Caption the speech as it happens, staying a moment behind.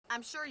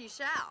I'm sure you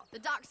shall. The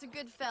doc's a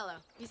good fellow.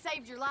 He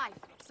saved your life,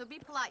 so be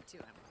polite to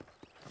him.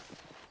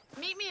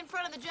 Meet me in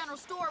front of the general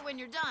store when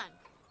you're done.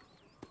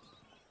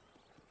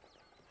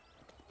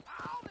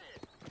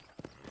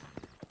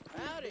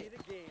 Howdy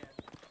again.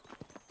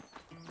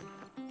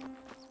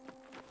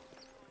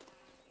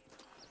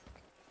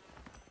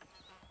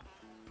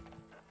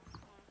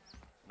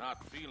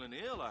 Not feeling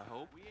ill, I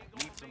hope.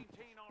 Need some...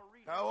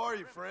 How are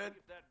you, friend?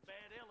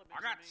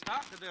 I got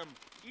stock of them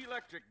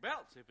electric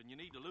belts if you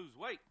need to lose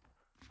weight.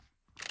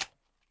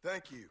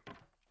 Thank you.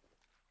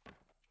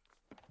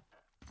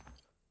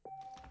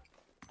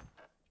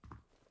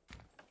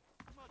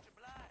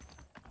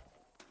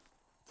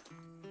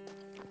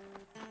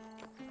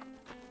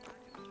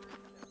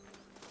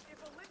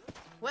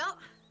 Well,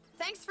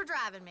 thanks for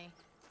driving me.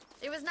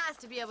 It was nice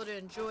to be able to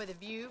enjoy the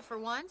view for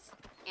once,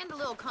 and a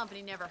little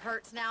company never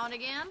hurts now and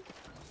again.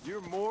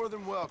 You're more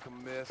than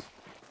welcome, miss.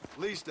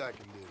 Least I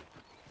can do.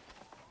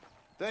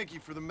 Thank you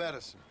for the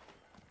medicine.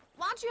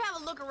 Why don't you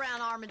have a look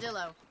around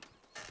Armadillo?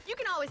 You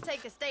can always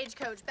take a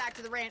stagecoach back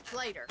to the ranch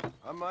later.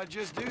 I might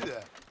just do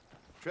that.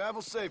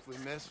 Travel safely,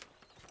 miss.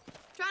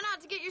 Try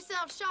not to get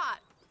yourself shot.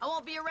 I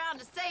won't be around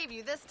to save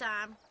you this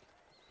time.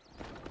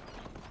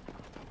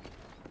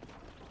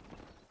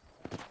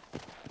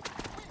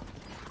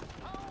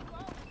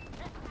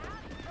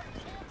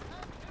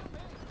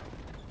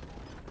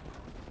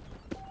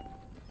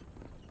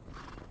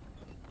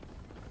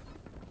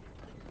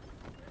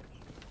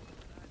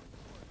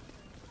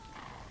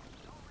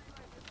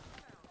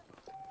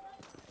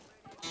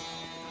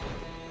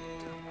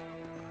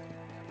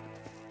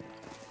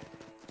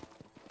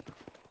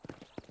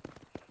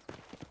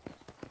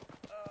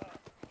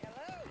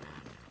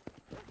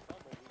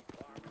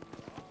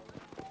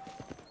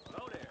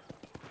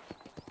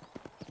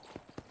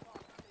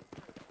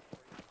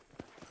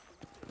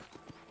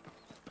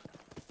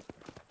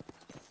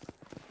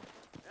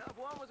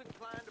 One was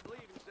inclined to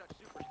believe in such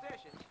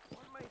superstitions,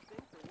 one may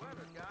think the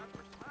weather gods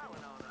were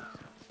smiling on us.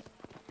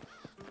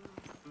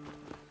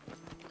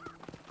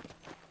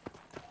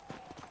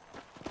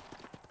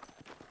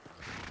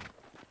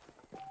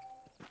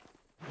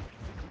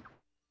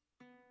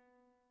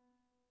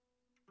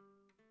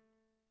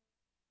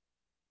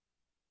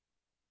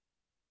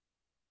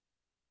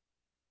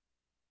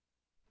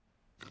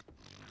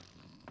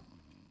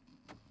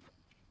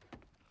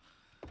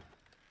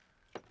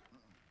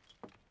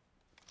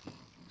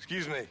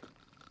 Excuse me.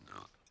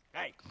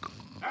 Hey,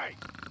 hey,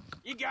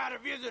 you got a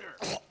visitor.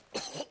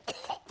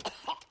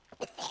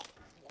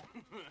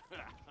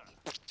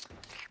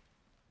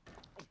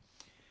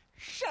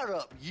 Shut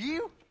up,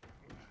 you.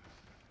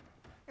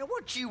 Now,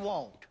 what you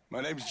want? My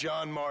name's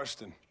John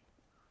Marston.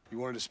 You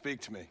wanted to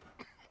speak to me.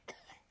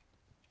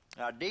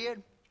 I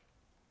did?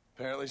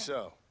 Apparently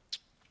so.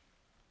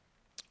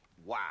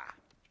 Why?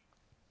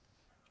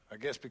 I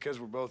guess because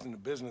we're both in the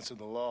business of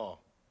the law.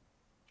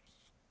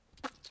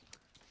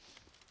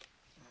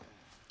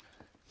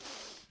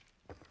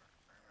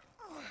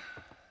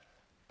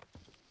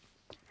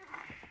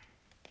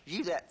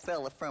 You that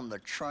fella from the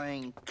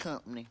train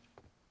company?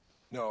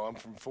 No, I'm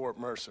from Fort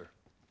Mercer.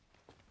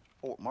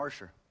 Fort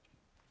Mercer?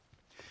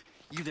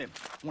 You them,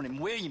 one of them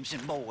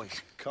Williamson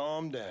boys.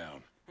 Calm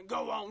down.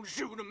 Go on,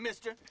 shoot him,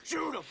 mister.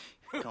 Shoot him.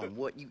 Come on,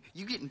 what,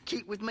 you getting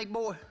kicked with me,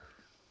 boy?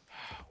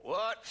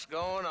 What's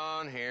going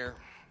on here?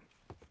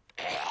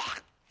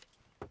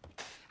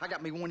 I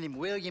got me one of them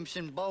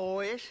Williamson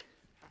boys.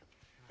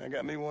 I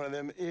got me one of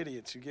them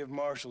idiots who give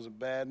marshals a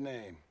bad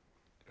name.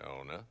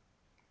 Jonah,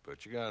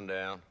 put your gun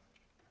down.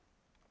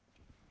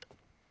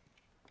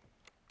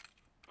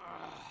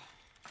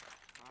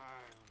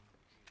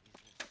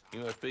 You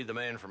must be the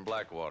man from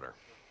Blackwater.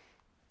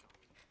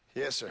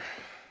 Yes, sir.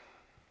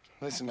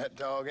 Listen, that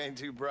dog ain't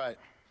too bright,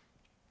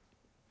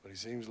 but he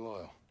seems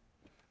loyal.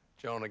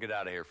 Jonah, get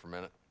out of here for a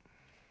minute.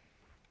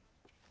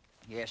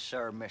 Yes,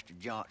 sir, Mr.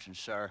 Johnson,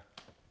 sir.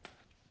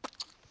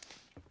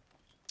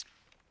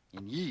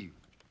 And you.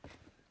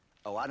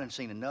 Oh, I done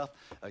seen enough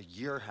of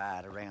your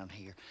hide around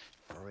here,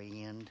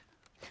 friend.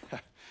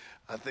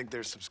 I think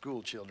there's some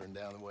school children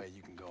down the way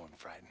you can go and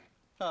frighten.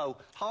 Oh,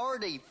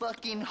 hardy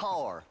fucking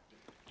har.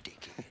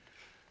 Dickhead.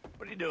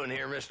 What are you doing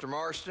here, Mr.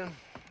 Marston?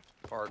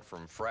 Apart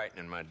from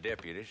frightening my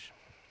deputies.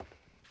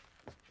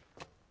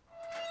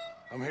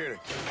 I'm here to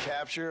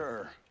capture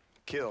or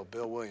kill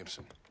Bill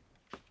Williamson.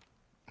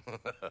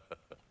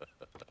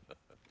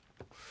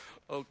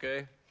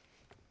 Okay.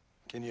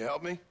 Can you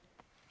help me?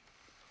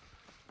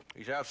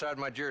 He's outside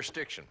my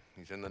jurisdiction.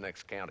 He's in the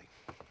next county.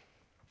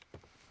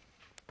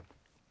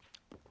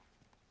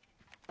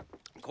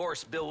 Of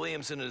course, Bill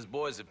Williamson and his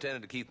boys have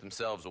tended to keep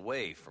themselves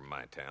away from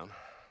my town.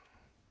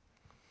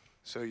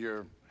 So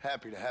you're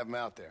happy to have him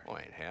out there? Well,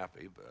 I ain't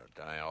happy, but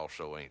I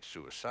also ain't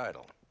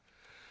suicidal.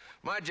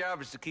 My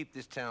job is to keep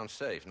this town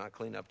safe, not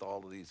clean up all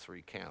of these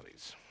 3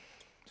 counties.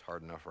 It's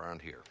hard enough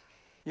around here.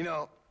 You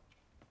know,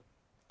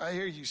 I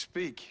hear you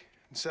speak,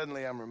 and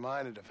suddenly I'm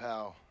reminded of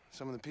how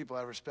some of the people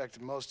I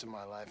respected most in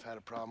my life had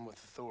a problem with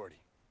authority.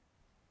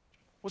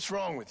 What's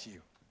wrong with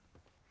you?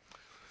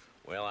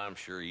 Well, I'm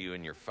sure you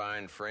and your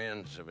fine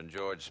friends have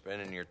enjoyed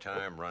spending your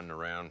time running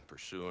around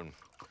pursuing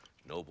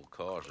noble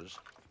causes.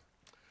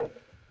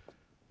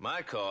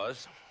 My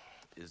cause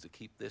is to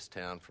keep this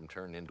town from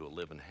turning into a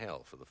living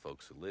hell for the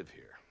folks who live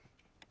here.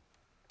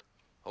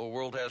 Whole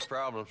world has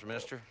problems,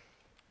 mister,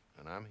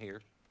 and I'm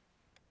here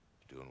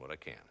doing what I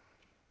can.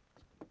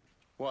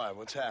 Why?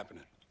 What's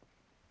happening?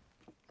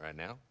 Right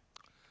now,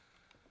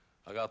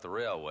 I got the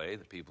railway,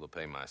 the people who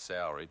pay my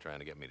salary, trying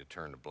to get me to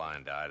turn a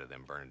blind eye to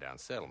them burning down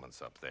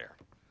settlements up there.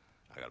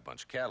 I got a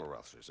bunch of cattle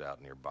rustlers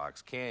out near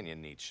Box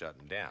Canyon needs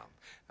shutting down.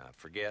 Not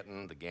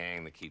forgetting the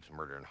gang that keeps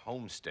murdering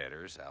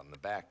homesteaders out in the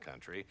back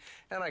country.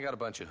 And I got a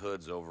bunch of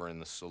hoods over in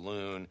the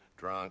saloon,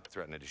 drunk,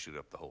 threatening to shoot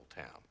up the whole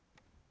town.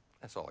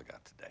 That's all I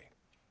got today.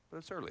 But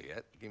it's early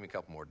yet. Give me a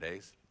couple more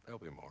days. There'll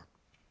be more.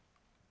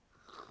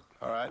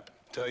 All right,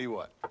 tell you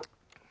what.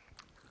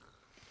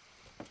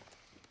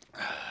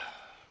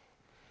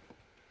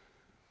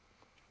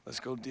 Let's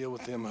go deal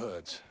with them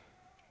hoods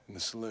in the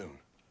saloon.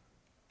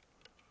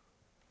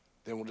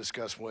 Then we'll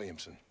discuss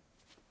Williamson.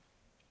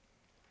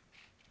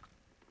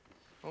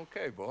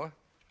 Okay, boy.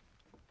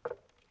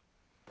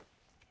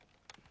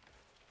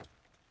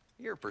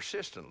 You're a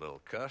persistent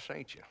little cuss,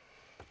 ain't you?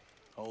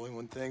 Only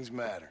when things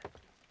matter.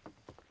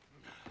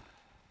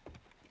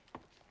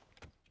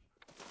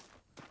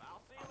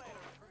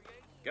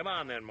 Come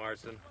on then,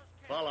 Marston.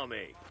 Follow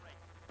me.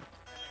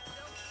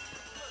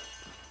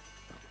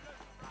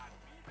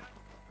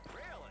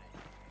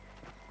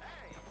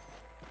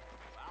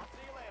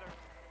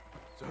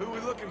 So who are we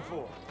looking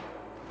for?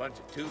 Bunch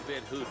of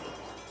two-bit hoodlums,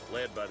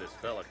 led by this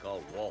fella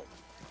called Walton.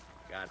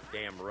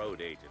 Goddamn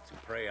road agents who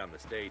prey on the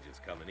stages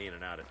coming in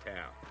and out of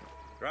town.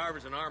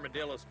 Drivers in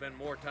Armadillo spend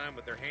more time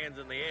with their hands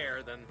in the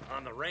air than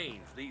on the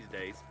reins these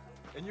days.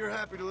 And you're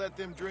happy to let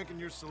them drink in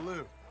your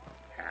saloon?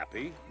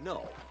 Happy?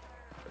 No.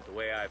 But the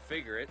way I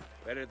figure it,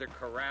 better they're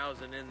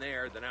carousing in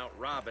there than out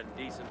robbing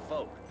decent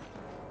folk.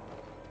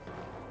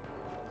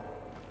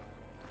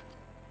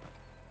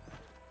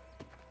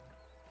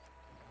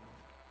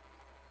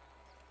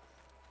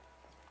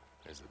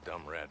 There's the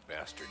dumb rat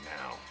bastard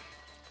now.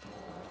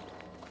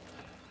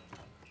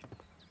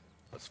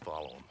 Let's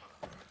follow him.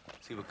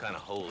 See what kind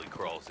of hole he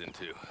crawls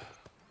into.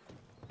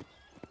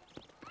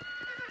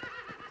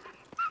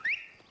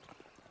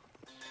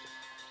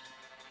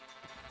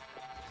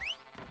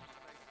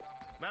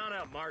 Mount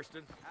up,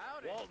 Marston.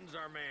 Howdy. Walton's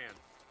our man.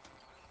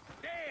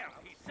 Damn,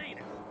 he's seen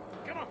us.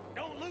 Come on,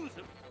 don't lose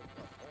him.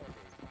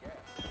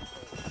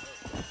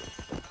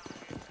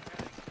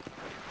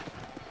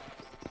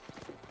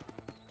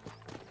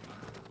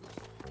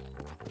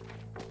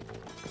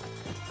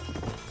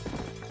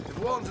 If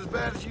Walton's as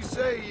bad as you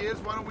say he is,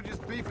 why don't we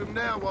just beef him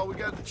now while we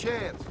got the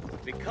chance?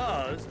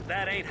 Because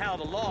that ain't how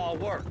the law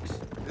works.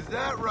 Is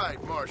that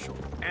right, Marshal?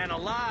 And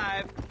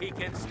alive, he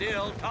can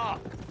still talk.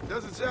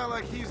 Doesn't sound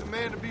like he's a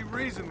man to be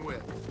reasoned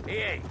with. He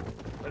ain't.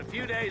 But a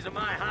few days of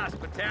my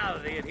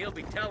hospitality and he'll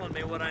be telling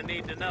me what I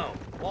need to know.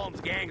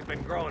 Walton's gang's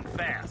been growing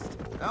fast.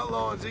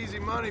 Outlawing's easy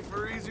money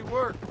for easy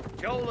work.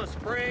 Cholla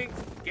Springs,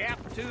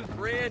 Gap Tooth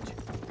Ridge,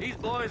 these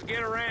boys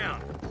get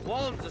around.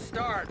 Walton's a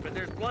start, but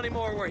there's plenty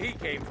more where he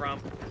came from.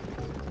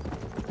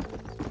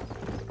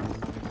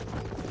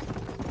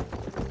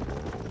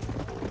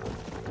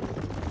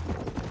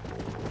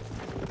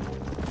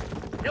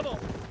 Nibble!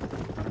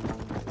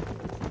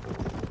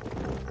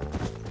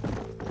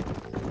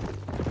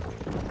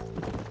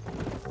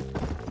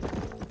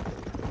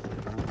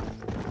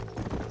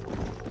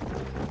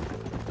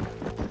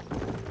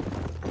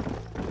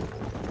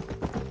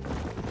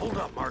 Hold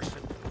up,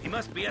 Marston. He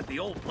must be at the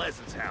old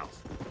Pleasance house.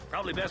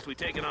 Probably best we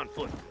take it on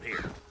foot from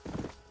here.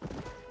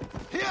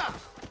 Here!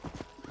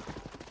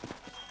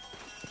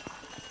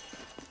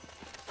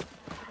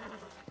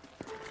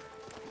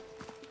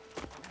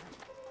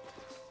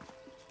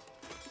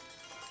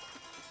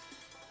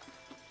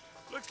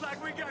 Looks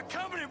like we got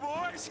company,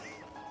 boys.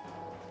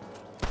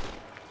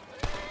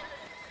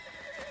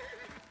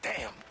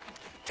 Damn.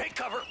 Take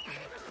cover.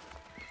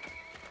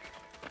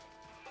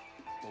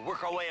 We'll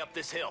work our way up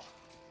this hill.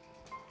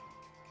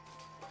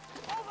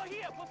 Over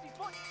here,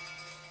 pussyfoot!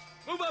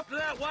 Move up to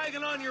that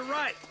wagon on your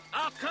right.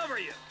 I'll cover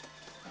you.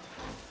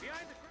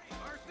 Behind the crate,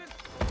 Marston.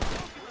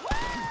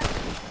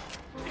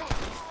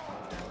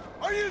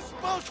 Are you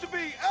supposed to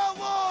be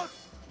outlaws?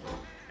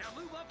 Now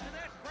move up to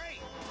that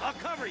crate. I'll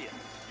cover you.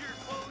 Your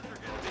clothes are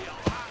gonna be a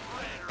lot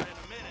redder in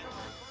a minute.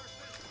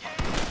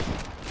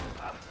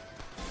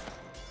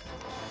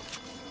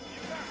 You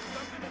got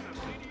something in the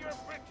seat of your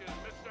britches,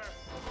 mister.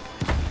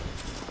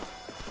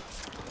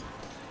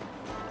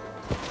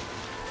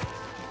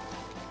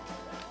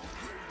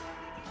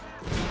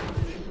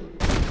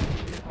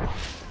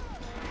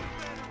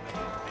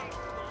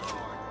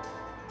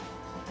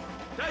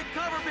 Take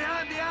cover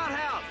behind the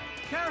outhouse.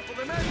 Careful,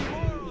 there may be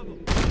more of them.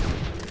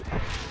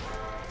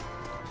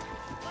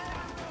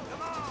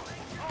 Come on,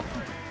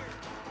 over here.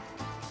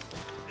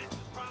 This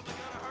is probably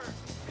gonna hurt.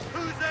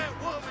 Who's that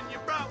woman you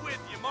brought with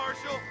you,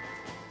 Marshal?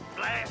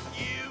 Blast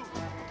you!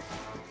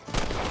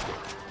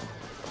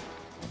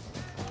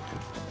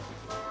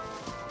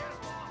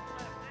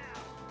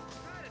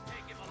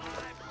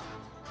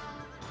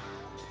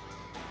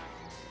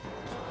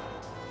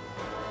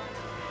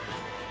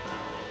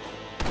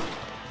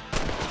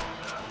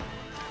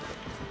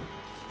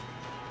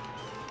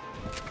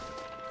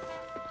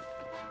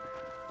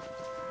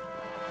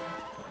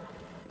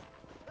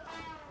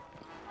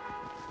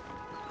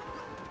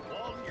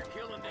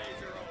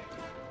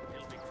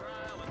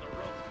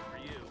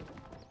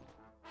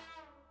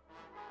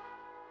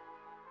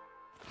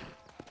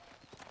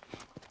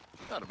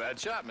 Not a bad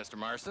shot, Mr.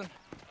 Marston. Why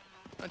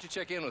don't you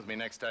check in with me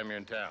next time you're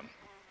in town?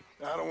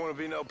 I don't want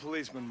to be no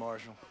policeman,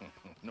 Marshal.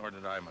 Nor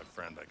did I, my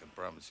friend. I can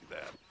promise you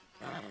that.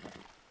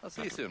 I'll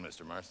see you soon,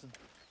 Mr. Marston.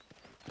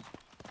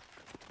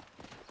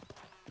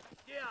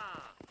 Yeah.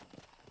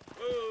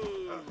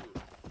 Ooh.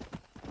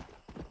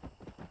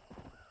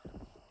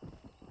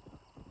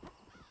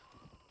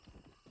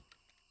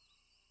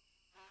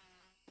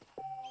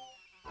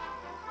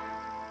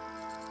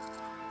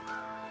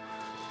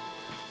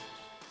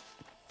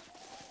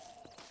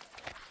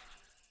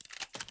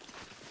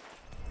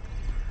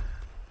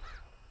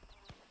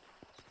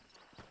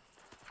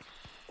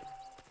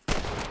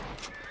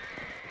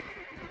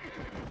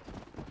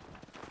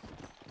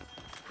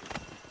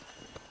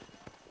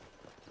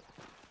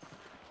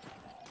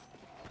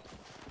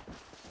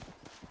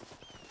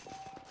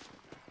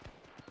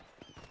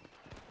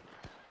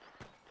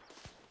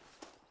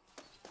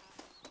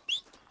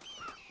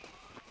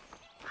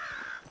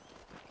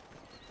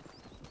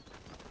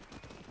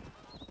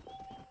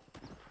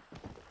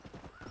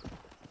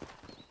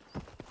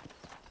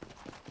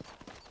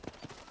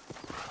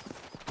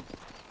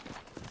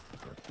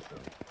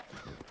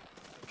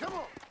 Come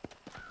on.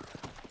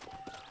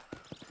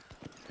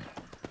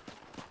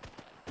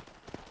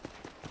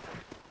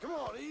 Come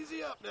on,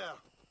 easy up now.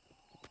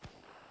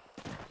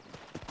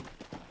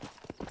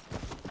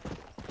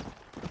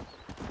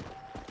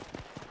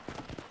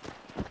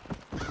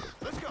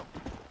 Let's go.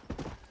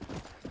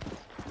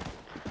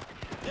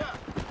 Yeah.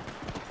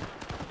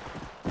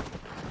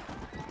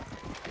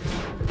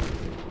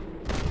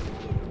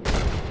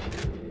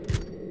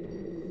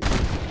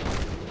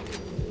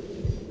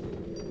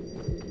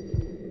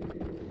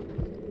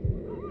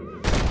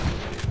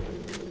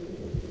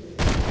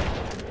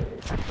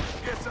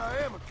 Guess I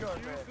am a gun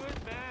You're man. a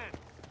good man.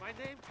 My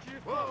name's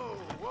Cheerful. Whoa,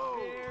 whoa.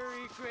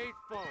 Very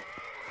grateful.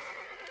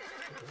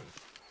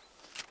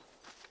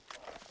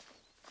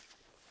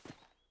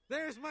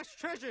 There's much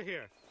treasure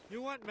here.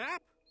 You want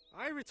map?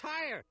 I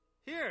retire.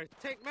 Here,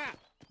 take map.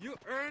 You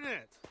earn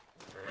it.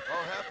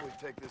 I'll happily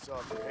take this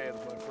off your hands,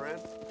 my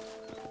friend.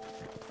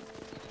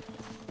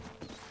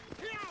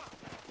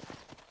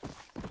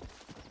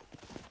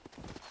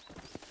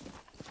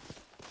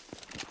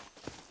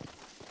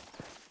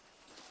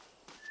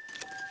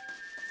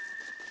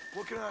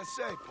 What can I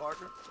say,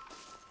 partner?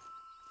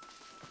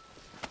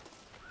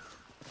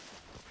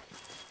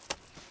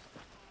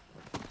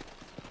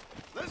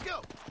 Let's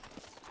go!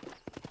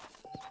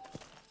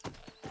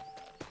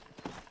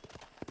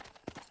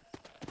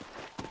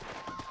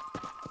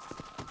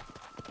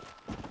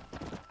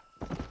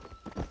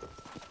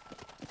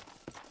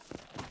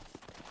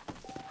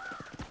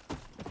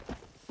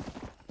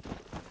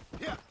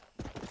 Yeah.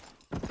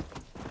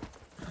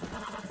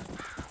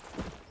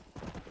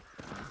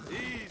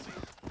 Easy.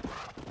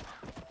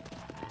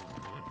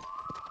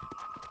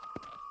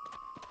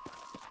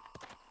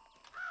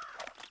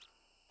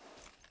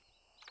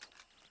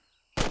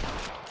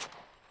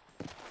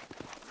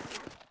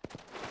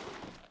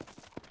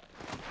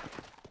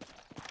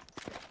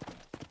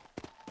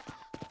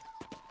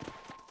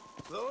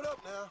 Load up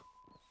now.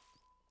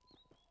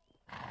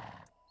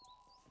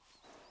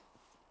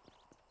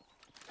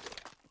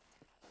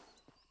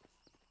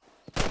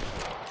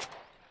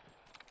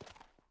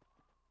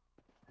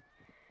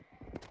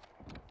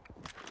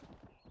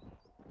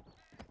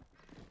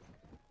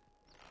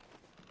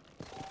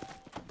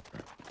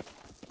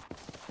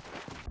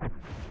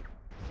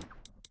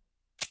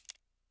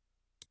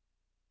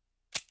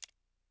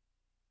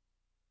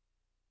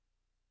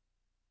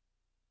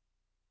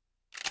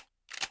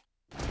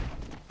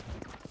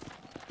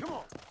 Come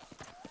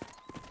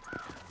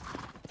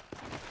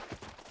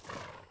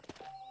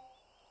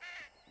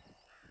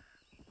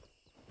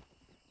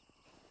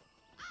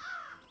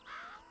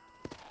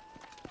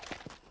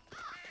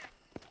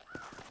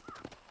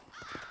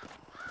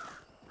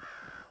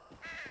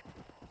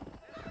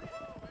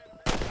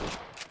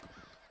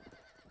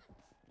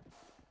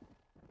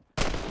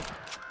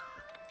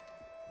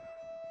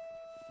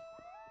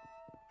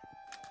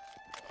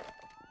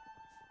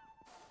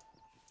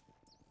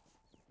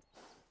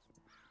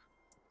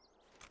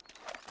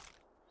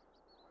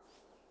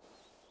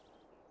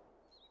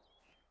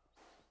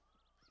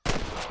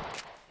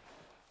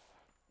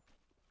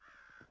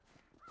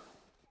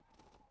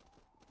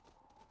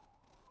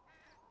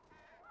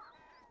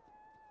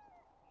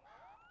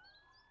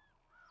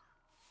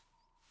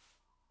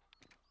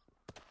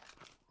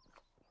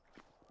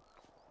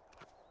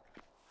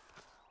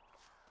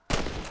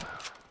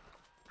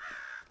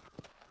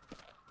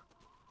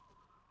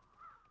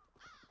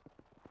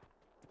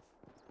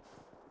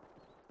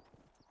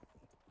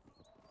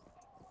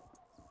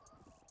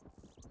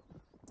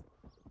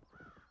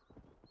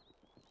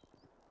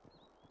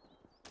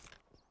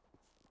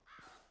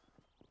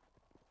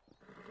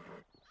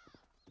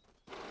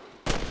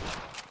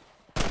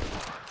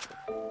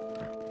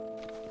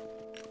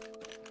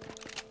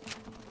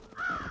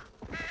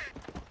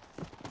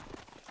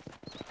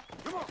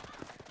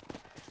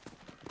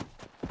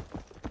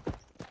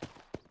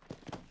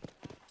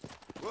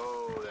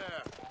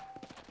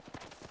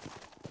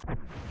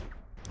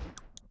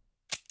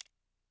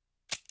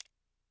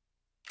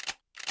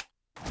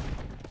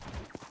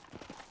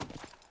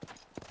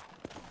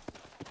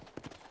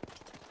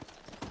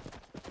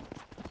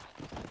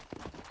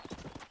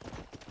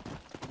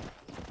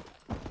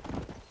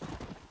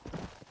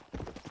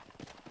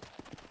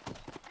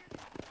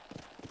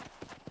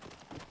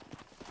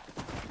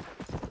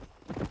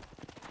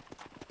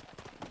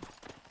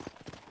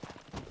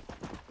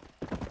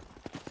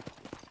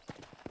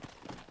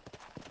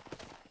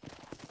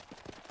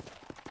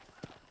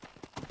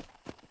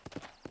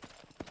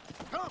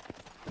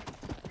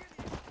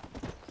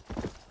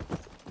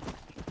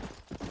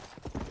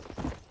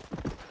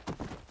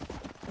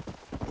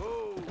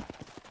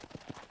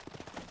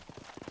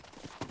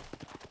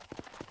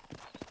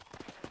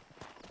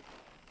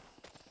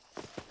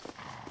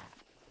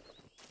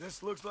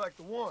This looks like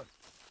the one.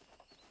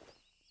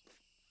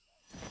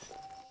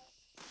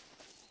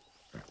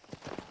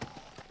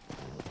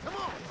 Come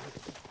on!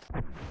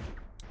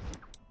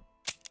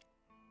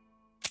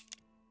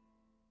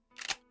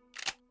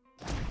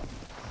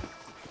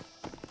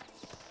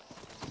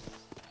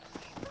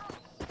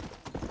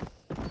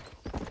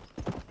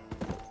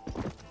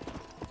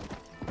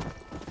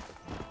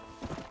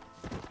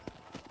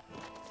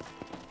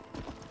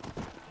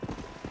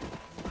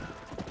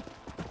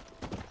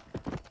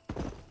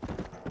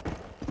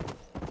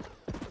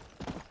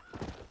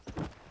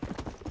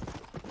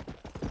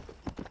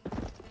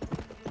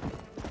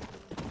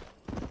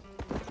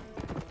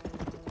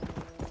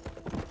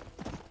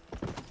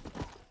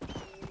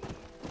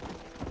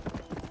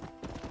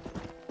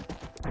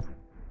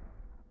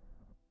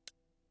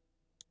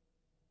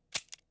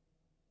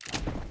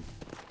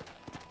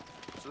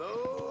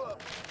 Slow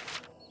up.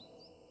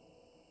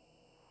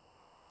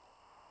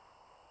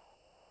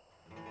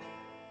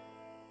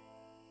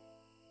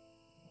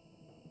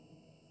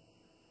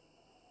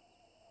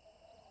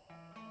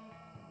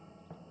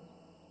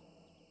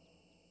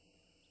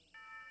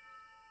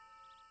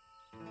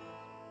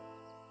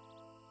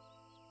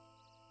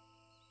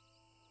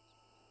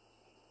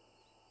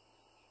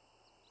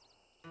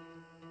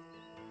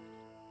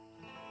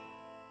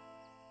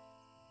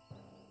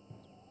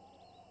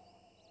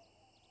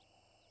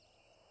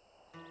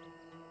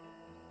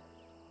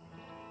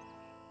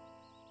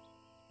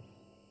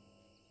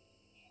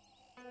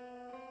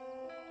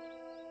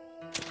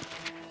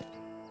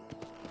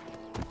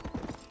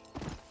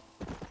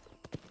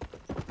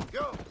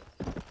 Go!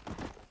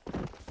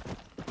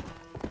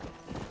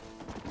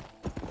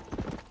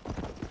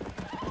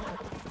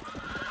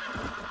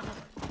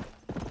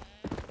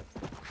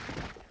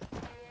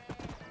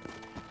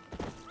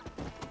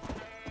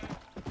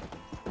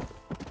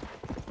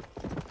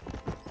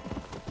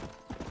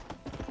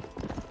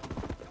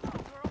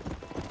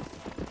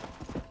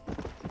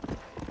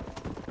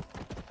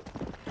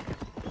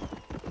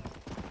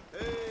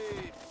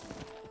 Hey!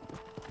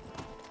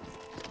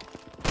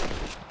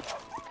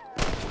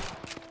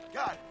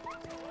 Got it!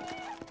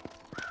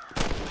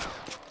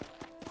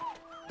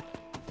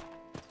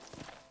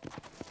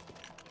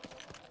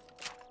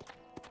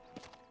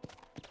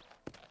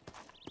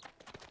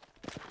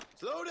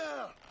 Slow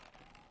down!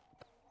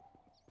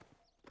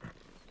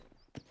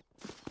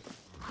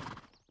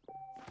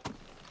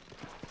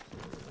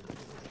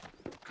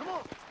 Come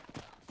on!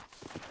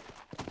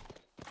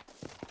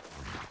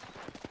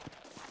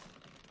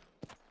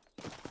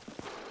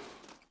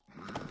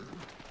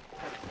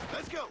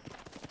 Let's go!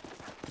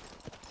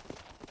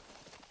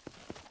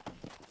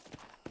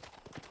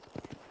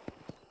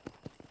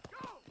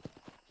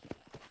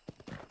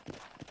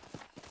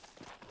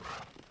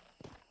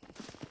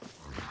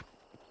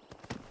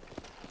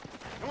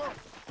 Come on!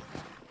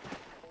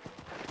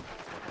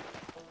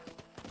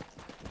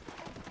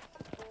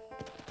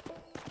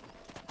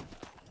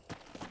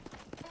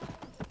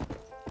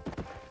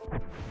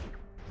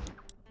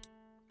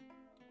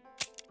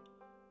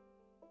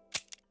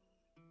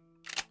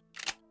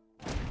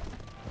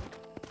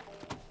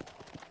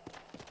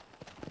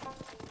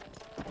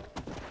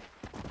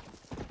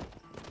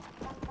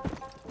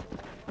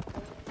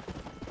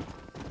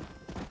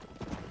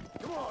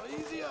 Come on,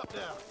 easy up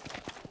now.